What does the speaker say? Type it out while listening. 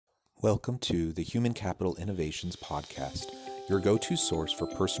Welcome to the Human Capital Innovations Podcast, your go-to source for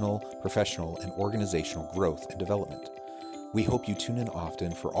personal, professional, and organizational growth and development. We hope you tune in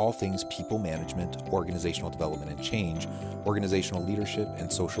often for all things people management, organizational development and change, organizational leadership,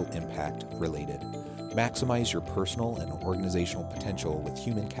 and social impact related. Maximize your personal and organizational potential with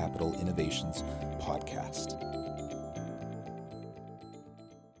Human Capital Innovations Podcast.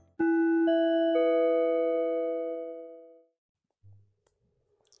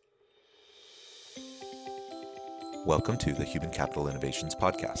 Welcome to the Human Capital Innovations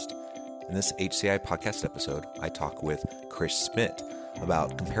Podcast. In this HCI podcast episode, I talk with Chris Smit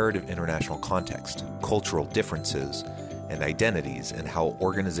about comparative international context, cultural differences, and identities, and how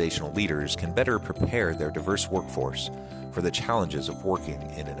organizational leaders can better prepare their diverse workforce for the challenges of working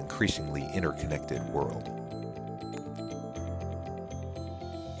in an increasingly interconnected world.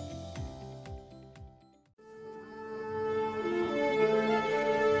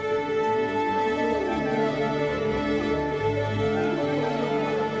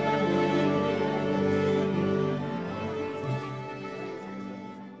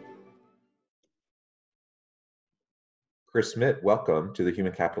 Chris Smit, welcome to the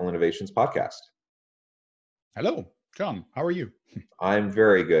Human Capital Innovations Podcast. Hello, John. How are you? I'm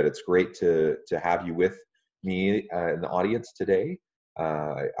very good. It's great to have you with me in the audience today.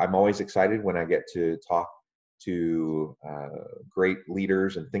 I'm always excited when I get to talk to great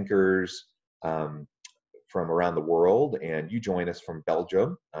leaders and thinkers from around the world, and you join us from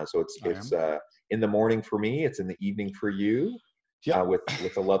Belgium. So it's in the morning for me. It's in the evening for you,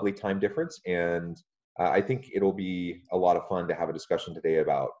 with a lovely time difference. And I think it'll be a lot of fun to have a discussion today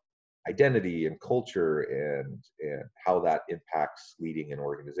about identity and culture and how that impacts leading in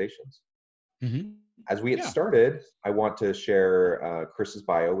organizations. Mm-hmm. As we get started, I want to share Chris's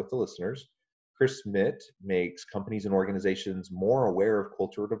bio with the listeners. Chris Smit makes companies and organizations more aware of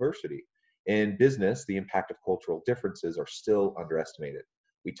cultural diversity. In business, the impact of cultural differences are still underestimated.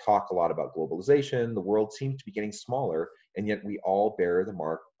 We talk a lot about globalization. The world seems to be getting smaller, and yet we all bear the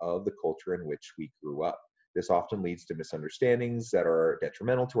mark of the culture in which we grew up. This often leads to misunderstandings that are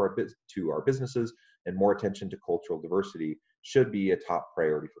detrimental to our businesses, and more attention to cultural diversity should be a top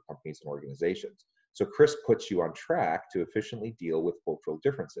priority for companies and organizations. So Chris puts you on track to efficiently deal with cultural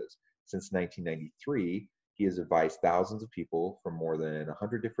differences. Since 1993, he has advised thousands of people from more than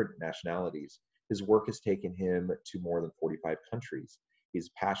 100 different nationalities. His work has taken him to more than 45 countries. He's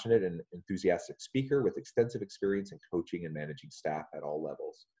a passionate and enthusiastic speaker with extensive experience in coaching and managing staff at all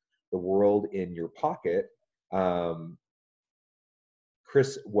levels. The world in your pocket.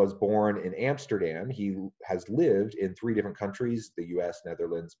 Chris was born in Amsterdam. He has lived in 3 different countries, the US,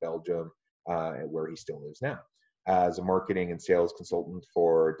 Netherlands, Belgium, where he still lives now. As a marketing and sales consultant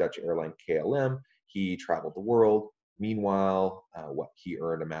for Dutch airline KLM, he traveled the world. Meanwhile, he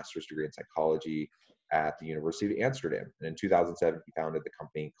earned a master's degree in psychology at the University of Amsterdam. And in 2007, he founded the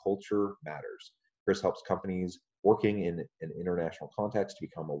company Culture Matters. Chris helps companies working in an international context to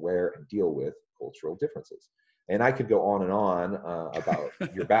become aware and deal with cultural differences. And I could go on and on about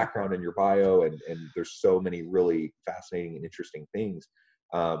your background and your bio, and there's so many really fascinating and interesting things.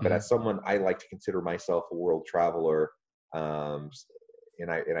 But as someone, I like to consider myself a world traveler, and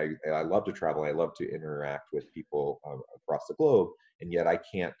I love to travel. I love to interact with people across the globe, and yet I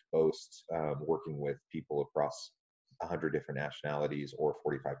can't boast working with people across 100 different nationalities or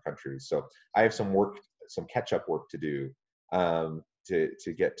 45 countries. So I have some catch-up work to do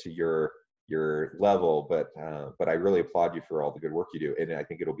to get to your level. But I really applaud you for all the good work you do, and I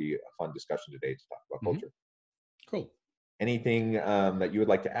think it'll be a fun discussion today to talk about culture. Cool. Anything that you would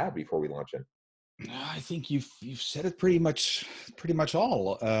like to add before we launch in? I think you've said it pretty much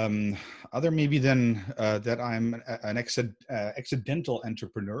all. Other maybe than that I'm an accidental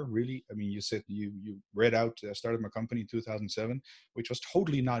entrepreneur. Really, I mean, you said you read out. Started my company in 2007, which was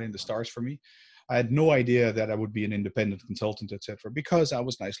totally not in the stars for me. I had no idea that I would be an independent consultant, etc., because I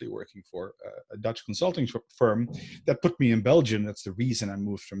was nicely working for a Dutch consulting firm that put me in Belgium. That's the reason I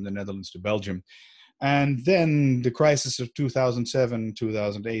moved from the Netherlands to Belgium. And then the crisis of 2007,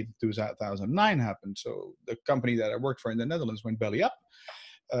 2008, 2009 happened. So the company that I worked for in the Netherlands went belly up,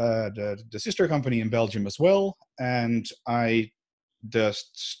 the sister company in Belgium as well. And I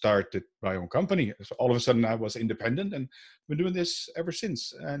just started my own company. So all of a sudden I was independent and been doing this ever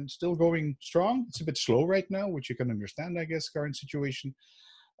since and still going strong. It's a bit slow right now, which you can understand, I guess, current situation.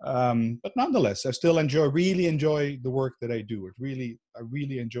 But nonetheless, I still really enjoy the work that I do. I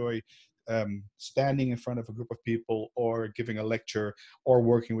really enjoy standing in front of a group of people or giving a lecture or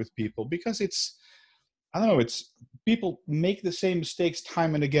working with people, because it's people make the same mistakes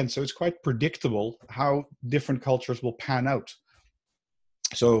time and again. So it's quite predictable how different cultures will pan out.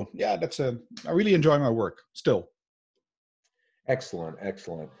 So yeah, I really enjoy my work still. Excellent,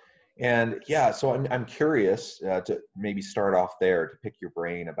 excellent. And yeah, so I'm curious to maybe start off there to pick your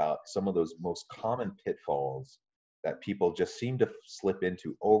brain about some of those most common pitfalls that people just seem to slip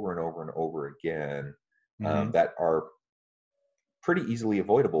into over and over and over again, Hmm. that are pretty easily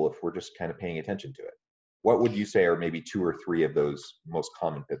avoidable if we're just kind of paying attention to it. What would you say are maybe two or three of those most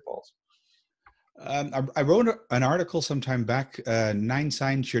common pitfalls? I wrote an article sometime back, Nine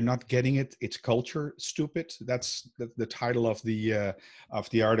Signs You're Not Getting It. It's Culture Stupid. That's the title of the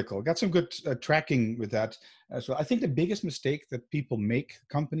article. Got some good tracking with that. So I think the biggest mistake that people make,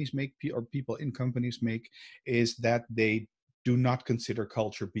 companies make, or people in companies make, is that they do not consider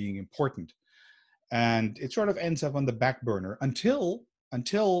culture being important. And it sort of ends up on the back burner until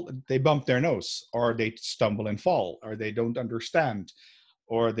they bump their nose, or they stumble and fall, or they don't understand,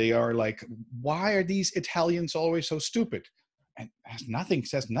 or they are like, why are these Italians always so stupid? And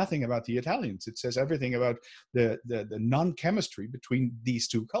says nothing about the Italians. It says everything about the non-chemistry between these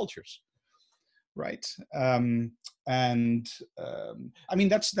two cultures, right? And I mean,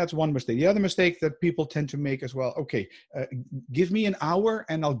 that's one mistake. The other mistake that people tend to make as well, okay, give me an hour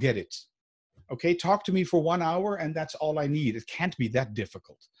and I'll get it. Okay, talk to me for 1 hour and that's all I need. It can't be that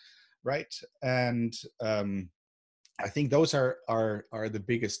difficult, right? And I think those are the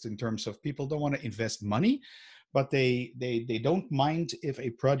biggest, in terms of people don't want to invest money, but they don't mind if a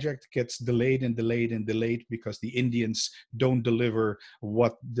project gets delayed and delayed and delayed because the Indians don't deliver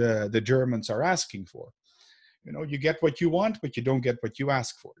what the Germans are asking for. You know, you get what you want, but you don't get what you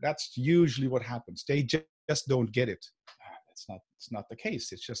ask for. That's usually what happens. They just don't get it. It's not the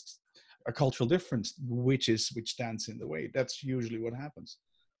case. It's just a cultural difference, which stands in the way. That's usually what happens.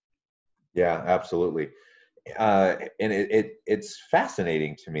 Yeah, absolutely. And it's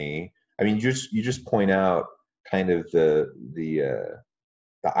fascinating to me. I mean, you just point out kind of the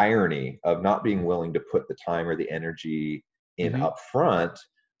irony of not being willing to put the time or the energy in Hmm. up front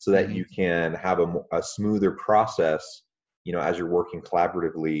so that Hmm. you can have a smoother process, as you're working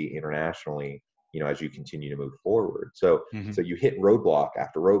collaboratively internationally, as you continue to move forward. So Hmm. so you hit roadblock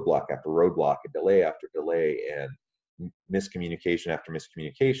after roadblock after roadblock, and delay after delay, and miscommunication after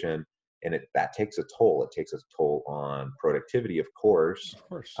miscommunication, and that takes a toll. It takes a toll on productivity, of course. Of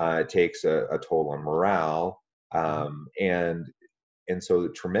course. It takes a toll on morale, Hmm. and so the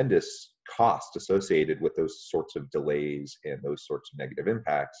tremendous cost associated with those sorts of delays and those sorts of negative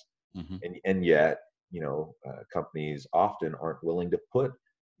impacts. Hmm. And yet, companies often aren't willing to put,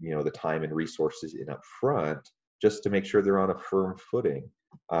 the time and resources in up front just to make sure they're on a firm footing.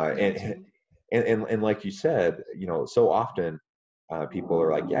 Uh, Yeah, and, and like you said, so often people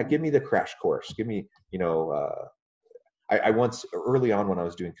are like, yeah, give me the crash course. Give me, I once, early on when I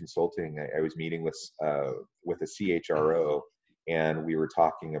was doing consulting, I was meeting with a CHRO, and we were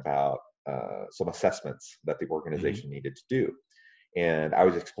talking about some assessments that the hmm organization needed to do. And I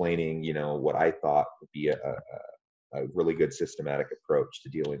was explaining, what I thought would be a really good systematic approach to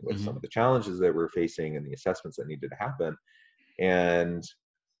dealing with hmm some of the challenges that we're facing and the assessments that needed to happen. And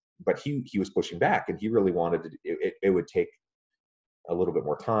but he was pushing back, and he really wanted to. It would take a little bit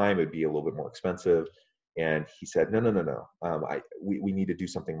more time. It'd be a little bit more expensive. And he said, no, no, no, no. We need to do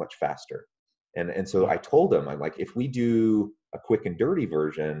something much faster. And so yeah, I told him, I'm like, if we do a quick and dirty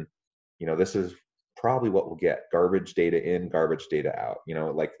version, this is probably what we'll get: garbage data in, garbage data out.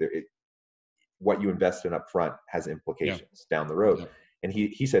 Like what you invest in up front has yeah, implications down the road. yeah. And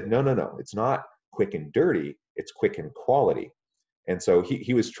he said, no, no, no, it's not quick and dirty, it's quick and quality. And so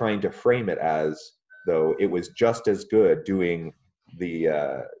he was trying to frame it as though it was just as good doing the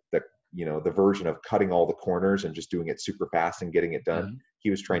the version of cutting all the corners and just doing it super fast and getting it done. Hmm. He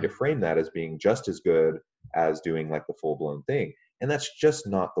was trying to Hmm. frame that as being just as good as doing like the full blown thing, and that's just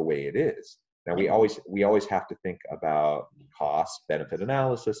not the way it is. Now we No. always have to think about cost benefit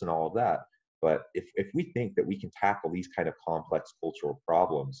analysis and all of that, but if we think that we can tackle these kind of complex cultural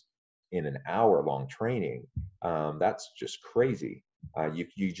problems in an hour long training, that's just crazy.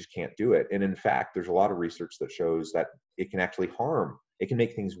 You just can't do it. And in fact, there's a lot of research that shows that it can actually harm. It can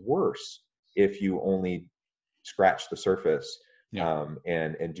make things worse if you only scratch the surface, Yeah.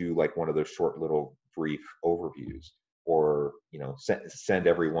 and do like one of those short little brief overviews, or send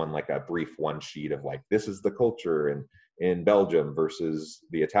everyone like a brief one sheet of like, this is the culture in Belgium versus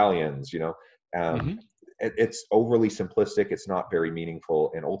the Italians. Um, Hmm. it's overly simplistic. It's not very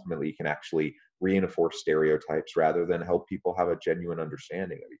meaningful, and ultimately you can actually reinforce stereotypes rather than help people have a genuine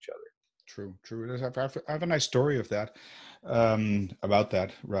understanding of each other. True, true. I have a nice story of that, about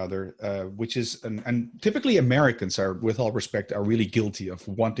that rather, which is, and typically Americans are, with all respect, are really guilty of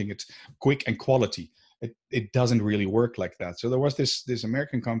wanting it quick and quality. it doesn't really work like that. So there was this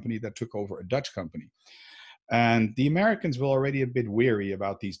American company that took over a Dutch company. And the Americans were already a bit weary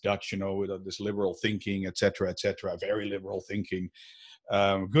about these Dutch, with this liberal thinking, et cetera, very liberal thinking.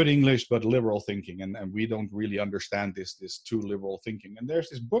 Good English, but liberal thinking. And we don't really understand this too liberal thinking. And there's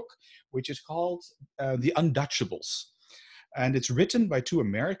this book, which is called The Undutchables. And it's written by two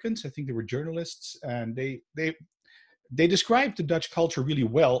Americans. I think they were journalists. And they describe the Dutch culture really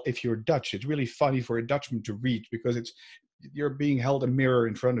well if you're Dutch. It's really funny for a Dutchman to read because you're being held a mirror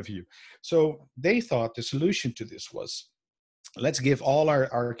in front of you. So they thought the solution to this was, let's give all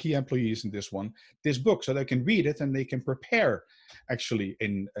our key employees in this book so they can read it and they can prepare actually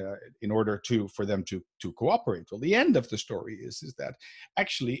in order for them to cooperate. Well, the end of the story is that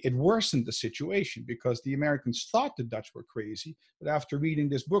actually it worsened the situation because the Americans thought the Dutch were crazy, but after reading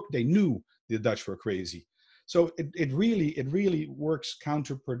this book, they knew the Dutch were crazy. So it really works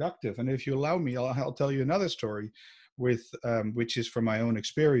counterproductive. And if you allow me, I'll tell you another story which is from my own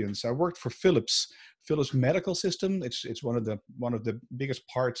experience. I worked for Philips Medical System. It's one of the biggest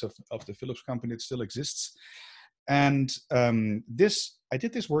parts of the Philips company that still exists. And I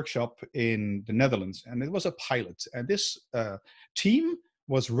did this workshop in the Netherlands, and it was a pilot. And this team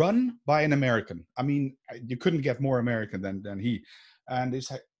was run by an American. I mean, you couldn't get more American than he. And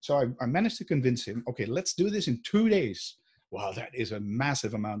so I managed to convince him, okay, let's do this in 2 days. Wow, that is a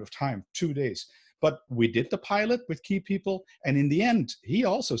massive amount of time, 2 days. But we did the pilot with key people. And in the end, he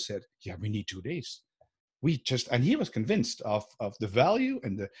also said, yeah, we need 2 days. And he was convinced of the value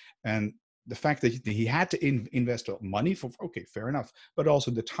and the fact that he had to invest money okay, fair enough, but also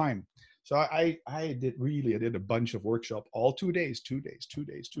the time. So I did a bunch of workshop, all 2 days.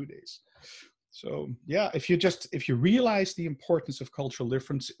 So yeah, if you realize the importance of cultural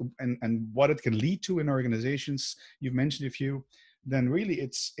difference and what it can lead to in organizations, you've mentioned a few, then really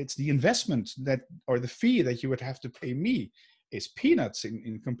it's the investment or the fee that you would have to pay me is peanuts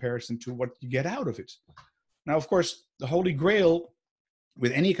in comparison to what you get out of it. Now, of course, the holy grail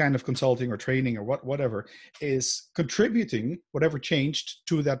with any kind of consulting or training or whatever is contributing whatever changed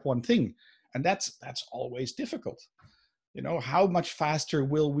to that one thing. And that's always difficult. How much faster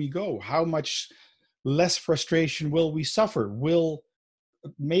will we go? How much less frustration will we suffer?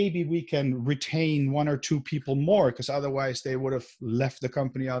 Maybe we can retain 1 or 2 people more because otherwise they would have left the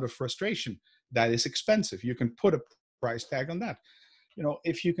company out of frustration. That is expensive. You can put a price tag on that.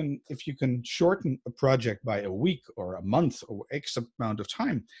 If you can shorten a project by a week or a month or X amount of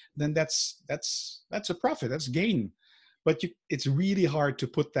time, then that's a profit. That's gain. But it's really hard to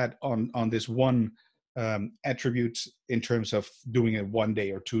put that on this one attribute in terms of doing a 1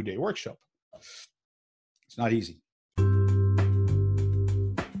 day or 2 day workshop. It's not easy.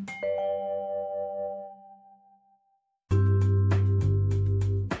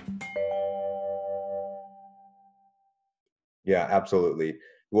 Yeah, absolutely.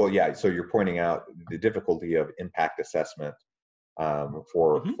 Well, yeah. So you're pointing out the difficulty of impact assessment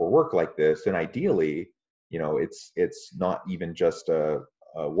for work like this, and ideally, it's not even just a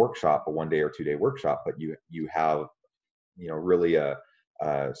workshop, a 1 day or 2 day workshop, but you have really a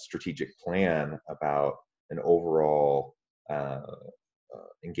strategic plan about an overall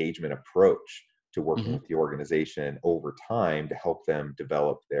engagement approach to working with the organization over time to help them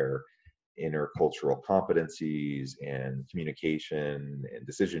develop their intercultural competencies and communication and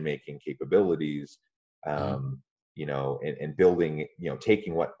decision-making capabilities, and building,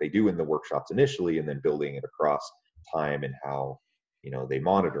 taking what they do in the workshops initially and then building it across time and how, they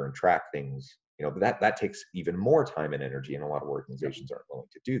monitor and track things, that takes even more time and energy, and a lot of organizations aren't willing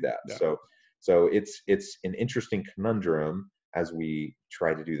to do that. Yeah. So it's an interesting conundrum as we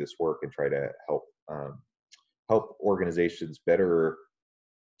try to do this work and try to help organizations better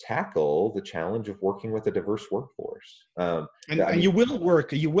tackle the challenge of working with a diverse workforce. And you will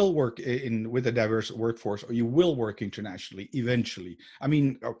work with a diverse workforce, or you will work internationally eventually. I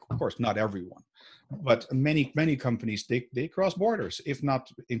mean, of course, not everyone, but many companies, they cross borders, if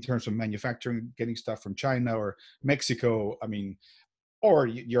not in terms of manufacturing, getting stuff from China or Mexico. I mean, or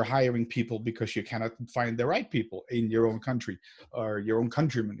you're hiring people because you cannot find the right people in your own country or your own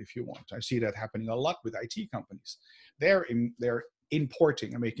countrymen, if you want. I see that happening a lot with IT companies. They're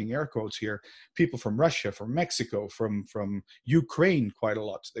importing, I'm making air quotes here, people from Russia, from Mexico, from Ukraine quite a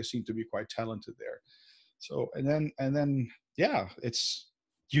lot. They seem to be quite talented there. So, and then, yeah,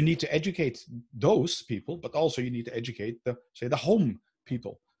 you need to educate those people, but also you need to educate the home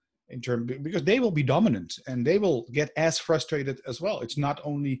people because they will be dominant and they will get as frustrated as well. It's not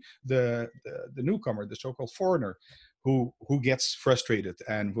only the newcomer, the so-called foreigner, who gets frustrated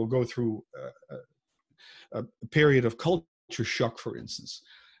and will go through a period of culture shock, for instance.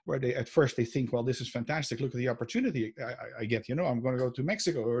 where they at first they think, well, this is fantastic. Look at the opportunity I get. You know, I'm going to go to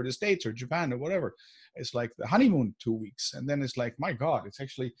Mexico or the States or Japan or whatever. It's like the honeymoon 2 weeks, and then it's like, my God,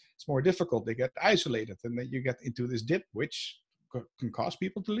 it's more difficult. They get isolated, and then you get into this dip, which can cause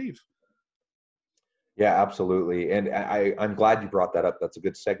people to leave. Yeah, absolutely. And I'm glad you brought that up. That's a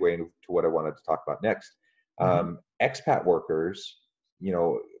good segue into what I wanted to talk about next. Expat workers, you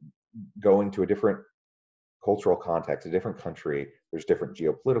know, going to a different cultural context, a different country, there's different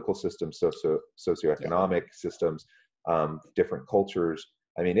geopolitical systems, socioeconomic systems, different cultures.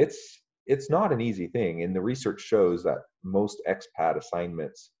 I mean, it's not an easy thing. And the research shows that most expat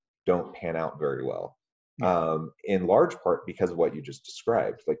assignments don't pan out very well. In large part because of what you just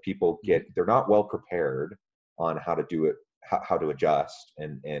described. Like people they're not well prepared on how to do it, how to adjust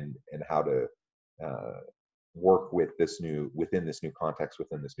and how to work with within this new context,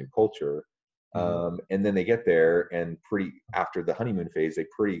 within this new culture. And then they get there and after the honeymoon phase, they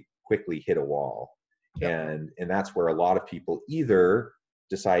pretty quickly hit a wall. And that's where a lot of people either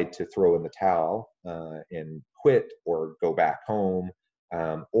decide to throw in the towel and quit or go back home.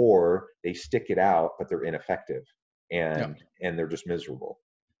 Or they stick it out, but they're ineffective and they're just miserable.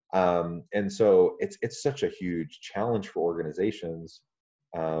 And so it's such a huge challenge for organizations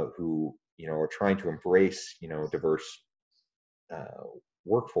who, you know, are trying to embrace, you know, diverse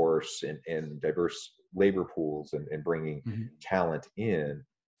workforce and diverse labor pools and bringing talent in.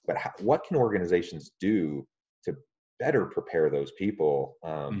 But what can organizations do to better prepare those people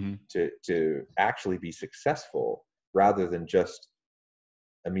to actually be successful rather than just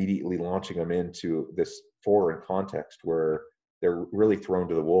immediately launching them into this foreign context where they're really thrown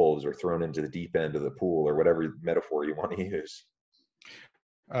to the wolves or thrown into the deep end of the pool or whatever metaphor you want to use?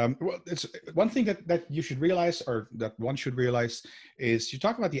 Well, it's one thing that you should realize, or that one should realize, is you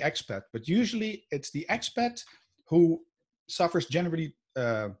talk about the expat, but usually it's the expat who suffers generally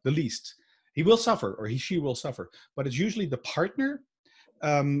the least. He will suffer, or she will suffer, but it's usually the partner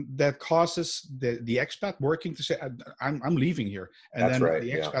that causes the expat working to say, I'm leaving here. And That's then right,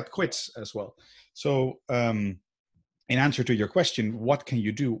 the expat quits as well. So in answer to your question, what can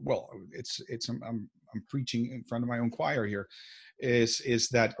you do? Well, I'm preaching in front of my own choir here, is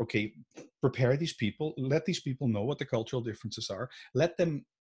that, okay, prepare these people, let these people know what the cultural differences are, let them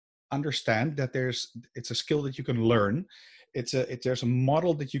understand that it's a skill that you can learn. There's a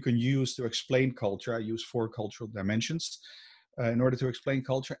model that you can use to explain culture. I use 4 cultural dimensions in order to explain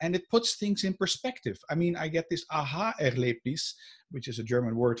culture, and it puts things in perspective. I mean, I get this aha-erlebnis, which is a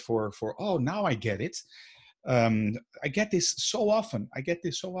German word for oh, now I get it. I get this so often.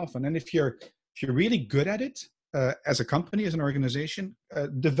 And if you're really good at it, as a company, as an organization,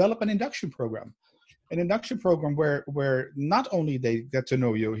 develop an induction program. An induction program where not only they get to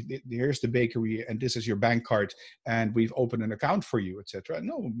know you, here's the bakery and this is your bank card and we've opened an account for you, etc.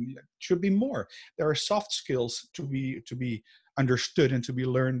 No, it should be more. There are soft skills to be understood and to be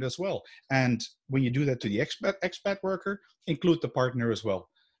learned as well. And when you do that to the expat worker, include the partner as well,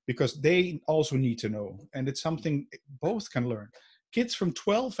 because they also need to know. And it's something both can learn. Kids from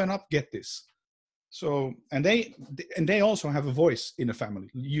 12 and up get this. So, and they also have a voice in a family,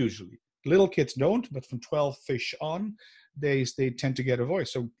 usually. Little kids don't, but from 12 fish on, they tend to get a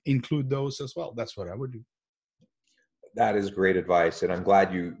voice. So include those as well. That's what I would do. That is great advice. And I'm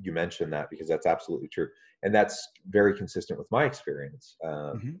glad you mentioned that, because that's absolutely true. And that's very consistent with my experience.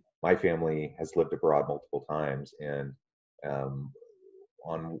 My family has lived abroad multiple times. And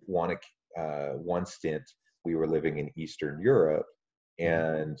on one stint, we were living in Eastern Europe.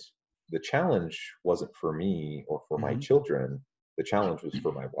 And the challenge wasn't for me or for my children. The challenge was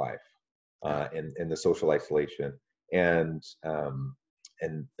for my wife. And the social isolation, and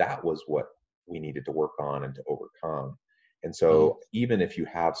that was what we needed to work on and to overcome. And so, even if you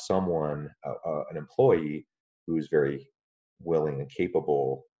have someone, an employee who's very willing and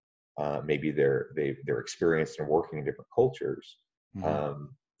capable, maybe they're experienced in working in different cultures,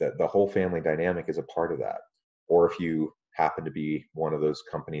 the whole family dynamic is a part of that. Or if you happen to be one of those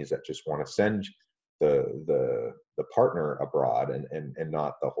companies that just want to send the partner abroad and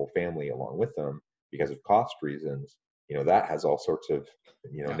not the whole family along with them because of cost reasons, you know, that has all sorts of,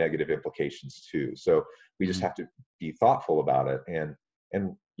 you know, negative implications too. So we just have to be thoughtful about it and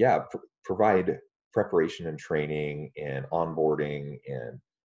provide preparation and training and onboarding and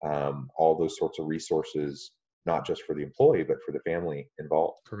all those sorts of resources, not just for the employee, but for the family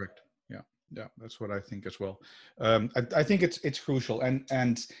involved. Correct. Yeah, that's what I think as well. I think it's crucial,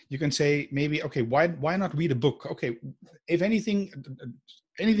 and you can say maybe, okay, why not read a book? Okay, if anything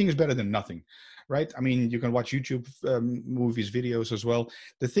is better than nothing, right? I mean, you can watch YouTube movies, videos as well.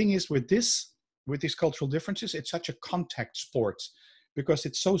 The thing is with these cultural differences, it's such a contact sport. because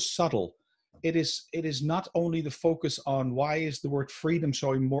it's so subtle. It is not only the focus on why is the word freedom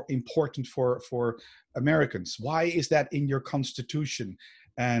so more important for Americans? Why is that in your constitution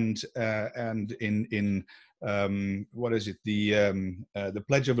and in what is it, the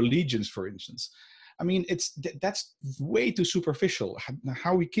Pledge of Allegiance, for instance? I mean, that's way too superficial.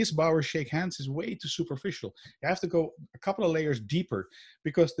 How we kiss, bow, or shake hands is way too superficial. You have to go a couple of layers deeper,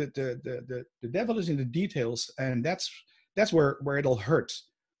 because the devil is in the details, and that's where it'll hurt.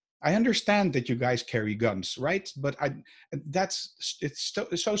 I understand that you guys carry guns, right? But it's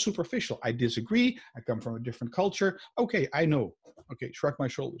so superficial. I disagree. I come from a different culture. Okay, I know. Okay, shrug my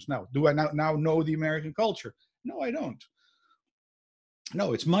shoulders. Now, do I now know the American culture? No, I don't.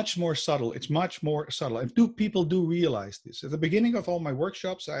 No, it's much more subtle. It's much more subtle. And people do realize this. At the beginning of all my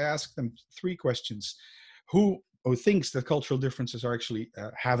workshops, I ask them 3 questions. Who thinks that cultural differences are actually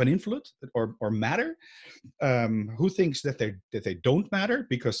have an influence or matter? Who thinks that they don't matter?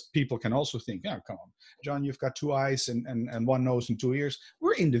 Because people can also think, oh, come on, John, you've got 2 eyes and 1 nose and 2 ears.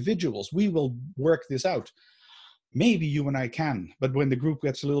 We're individuals. We will work this out. Maybe you and I can, but when the group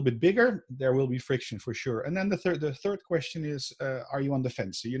gets a little bit bigger, there will be friction for sure. And then the third question is, are you on the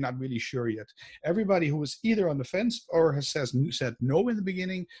fence? So you're not really sure yet. Everybody who is either on the fence or has said no in the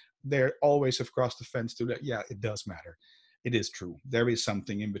beginning, they always have crossed the fence to that. Yeah, it does matter. It is true. There is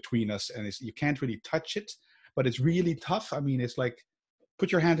something in between us, and you can't really touch it, but it's really tough. I mean, it's like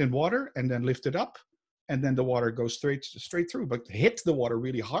put your hand in water and then lift it up, and then the water goes straight through. But hit the water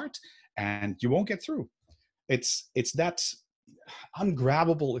really hard, and you won't get through. It's that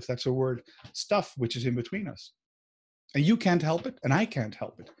ungrabbable, if that's a word, stuff which is in between us. And you can't help it, and I can't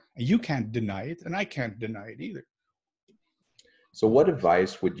help it. And you can't deny it, and I can't deny it either. So what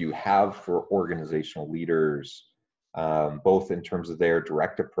advice would you have for organizational leaders, both in terms of their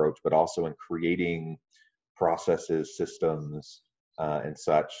direct approach, but also in creating processes, systems, and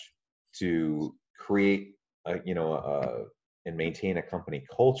such, to create, and maintain a company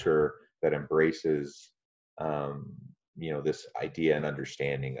culture that embraces this idea and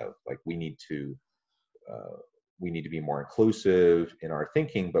understanding of, like, we need to be more inclusive in our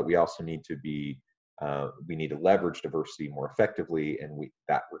thinking, but we also need to be we need to leverage diversity more effectively, and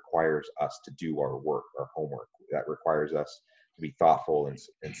that requires us to do our work, our homework. That requires us to be thoughtful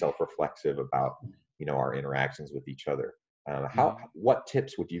and self-reflexive about our interactions with each other. What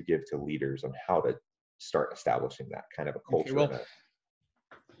tips would you give to leaders on how to start establishing that kind of a culture? Okay, well,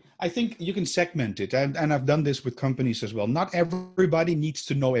 I think you can segment it, and I've done this with companies as well. Not everybody needs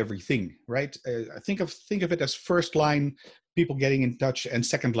to know everything, right? Think of it as first line people getting in touch, and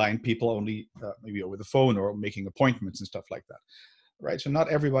second line people only maybe over the phone or making appointments and stuff like that, right? So not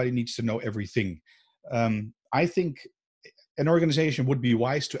everybody needs to know everything. I think an organization would be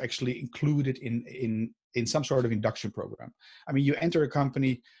wise to actually include it in some sort of induction program. I mean, you enter a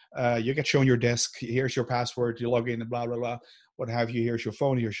company, you get shown your desk, here's your password, you log in and blah, blah, blah, what have you, here's your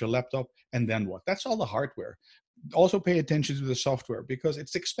phone, here's your laptop, and then what? That's all the hardware. Also pay attention to the software, because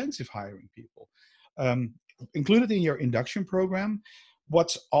it's expensive hiring people. Include it in your induction program.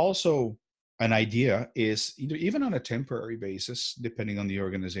 What's also an idea is, even on a temporary basis, depending on the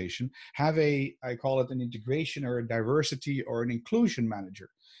organization, have I call it an integration or a diversity or an inclusion manager,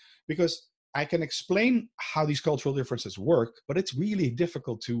 because I can explain how these cultural differences work, but it's really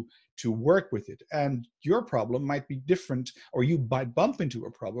difficult to work with it. And your problem might be different, or you might bump into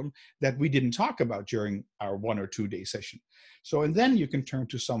a problem that we didn't talk about during our 1 or 2 day session. So, and then you can turn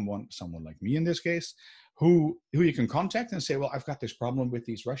to someone like me in this case, who you can contact and say, well, I've got this problem with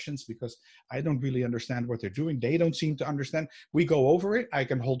these Russians because I don't really understand what they're doing. They don't seem to understand. We go over it. I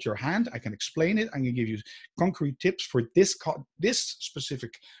can hold your hand. I can explain it. I can give you concrete tips for this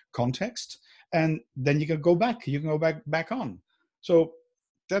specific context. And then you can go back. You can go back on. So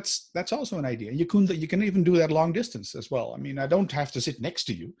that's also an idea. You can even do that long distance as well. I mean, I don't have to sit next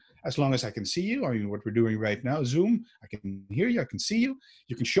to you, as long as I can see you. I mean, what we're doing right now, Zoom, I can hear you. I can see you.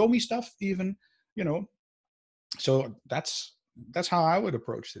 You can show me stuff even, So that's how I would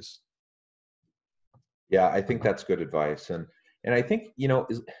approach this. Yeah, I think that's good advice, and I think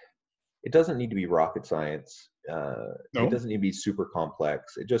it doesn't need to be rocket science. No. It doesn't need to be super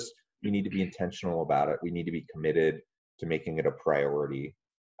complex. We need to be intentional about it. We need to be committed to making it a priority.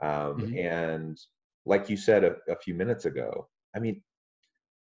 And like you said a few minutes ago, I mean,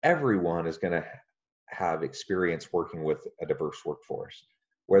 everyone is going to have experience working with a diverse workforce,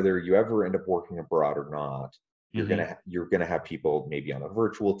 whether you ever end up working abroad or not. You're gonna have people maybe on a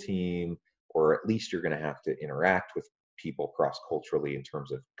virtual team, or at least you're gonna have to interact with people cross-culturally in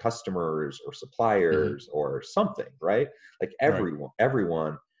terms of customers or suppliers or something, right? Like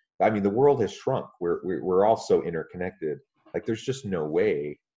everyone. I mean, the world has shrunk. We're all so interconnected. Like there's just no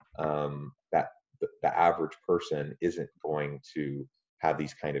way that the average person isn't going to have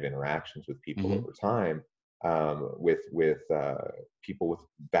these kind of interactions with people Hmm. over time, with people with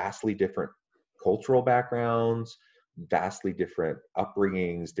vastly different cultural backgrounds, vastly different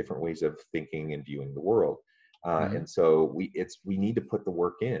upbringings, different ways of thinking and viewing the world. Hmm. And so we need to put the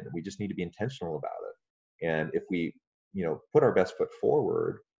work in. We just need to be intentional about it. And if we, put our best foot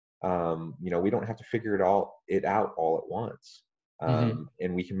forward, we don't have to figure it out all at once. Hmm.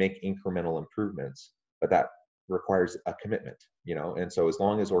 And we can make incremental improvements, but that requires a commitment, And so as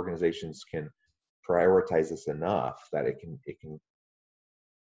long as organizations can prioritize this enough that it can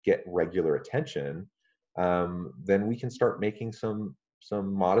get regular attention, then we can start making some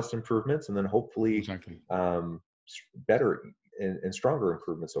modest improvements, and then hopefully Exactly. better and stronger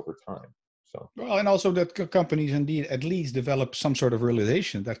improvements over time. So Well, and also that companies indeed at least develop some sort of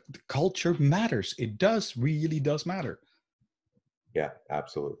realization that the culture matters. It does really does matter. yeah,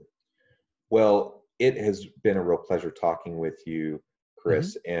 absolutely. Well, it has been a real pleasure talking with you, Hmm.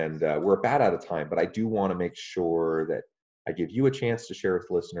 Chris, and we're about out of time, but I do want to make sure that I give you a chance to share with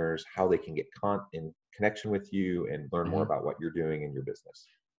listeners how they can get in connection with you and learn more Hmm. about what you're doing in your business.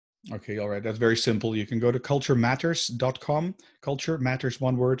 Okay, all right. That's very simple. You can go to culturematters.com, culturematters,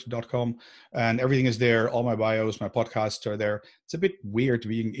 one word.com, and everything is there. All my bios, my podcasts are there. It's a bit weird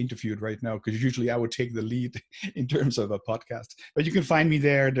being interviewed right now because usually I would take the lead in terms of a podcast. But you can find me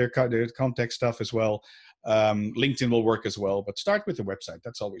there. There's contact stuff as well. LinkedIn will work as well, but start with the website.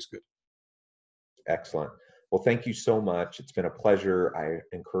 That's always good. Excellent. Well, thank you so much. It's been a pleasure. I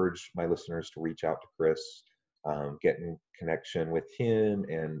encourage my listeners to reach out to Chris, get in connection with him,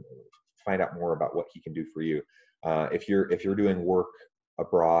 and find out more about what he can do for you. If you're doing work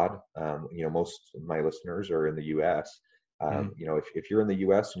abroad, most of my listeners are in the U.S. Mhm. If you're in the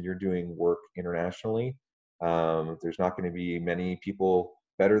U.S. and you're doing work internationally, there's not going to be many people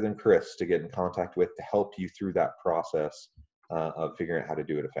better than Chris to get in contact with to help you through that process of figuring out how to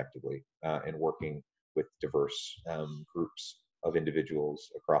do it effectively and working with diverse groups of individuals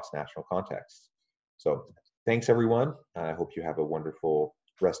across national contexts. So thanks, everyone. I hope you have a wonderful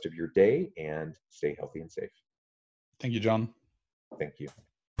rest of your day and stay healthy and safe. Thank you, John. Thank you.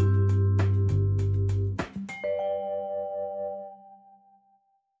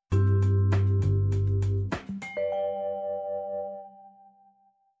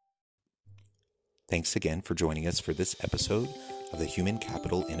 Thanks again for joining us for this episode of the Human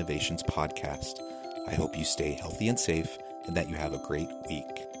Capital Innovations Podcast. I hope you stay healthy and safe and that you have a great week.